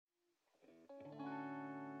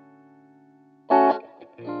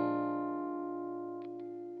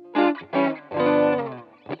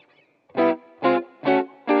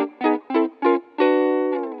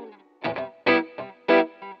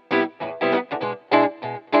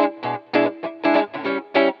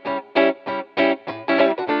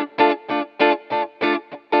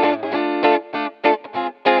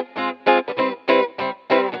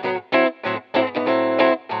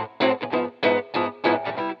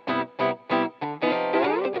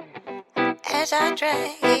As I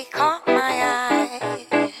drank, he caught my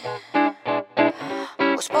eye.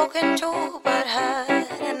 Was spoken to but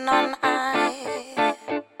heard none I.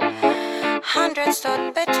 100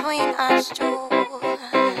 stood between us two,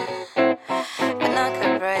 but none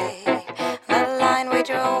could break the line we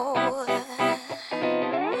drew.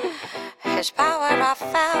 His power I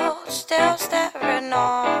felt, still staring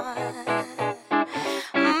on.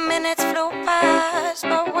 Minutes flew past,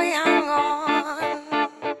 but we hung on.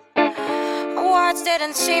 Words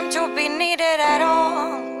didn't seem to be needed at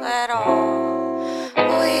all, at all.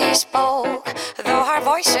 We spoke, though our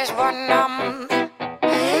voices were numb.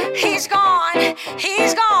 He's gone,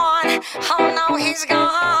 he's gone, oh no, he's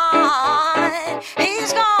gone.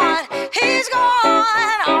 He's gone, he's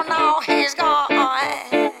gone, oh no, he's gone.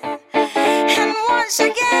 And once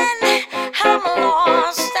again, I'm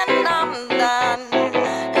lost and I'm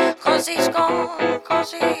done. 'Cause he's gone,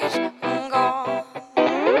 'cause he's gone.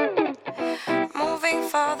 Moving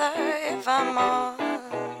further if I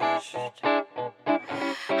must,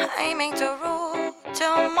 aiming to rule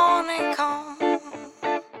till morning comes.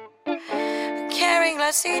 Caring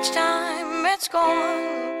less each time it's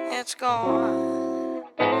gone, it's gone.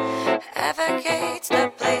 Evergate's the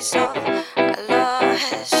place of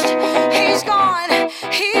lust. He's gone,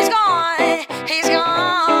 he's gone, he's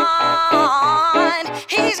gone.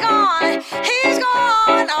 He's gone, he's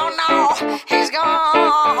gone, oh no, he's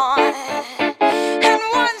gone. And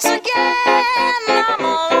once again I'm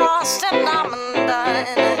lost and I'm undone.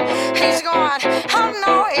 He's gone, oh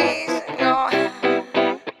no, he's gone.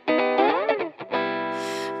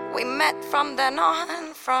 We met from then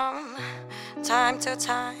on, from time to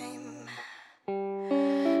time.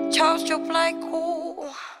 Chose to play cool,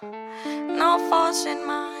 no force in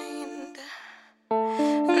mind.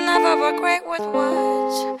 Never were great with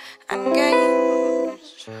words and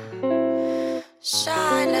games.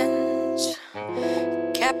 Silence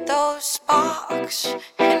kept those sparks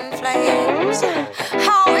in flames.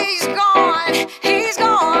 Oh, he's gone, he's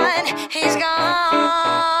gone, he's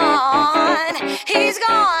gone. He's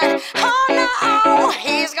gone, oh no,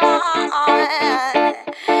 he's gone.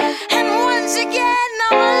 And once again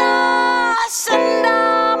I'm lost and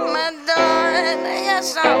I'm done. Yes,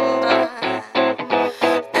 I'm done.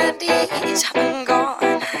 And he's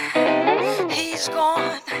gone, he's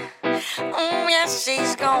gone. Oh yes,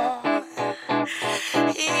 he's gone.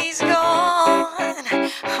 He's gone,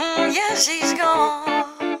 oh yes, he's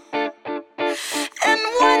gone. And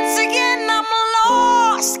once again I'm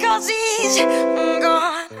lost, 'cause he's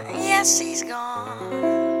gone. Yes, he's gone.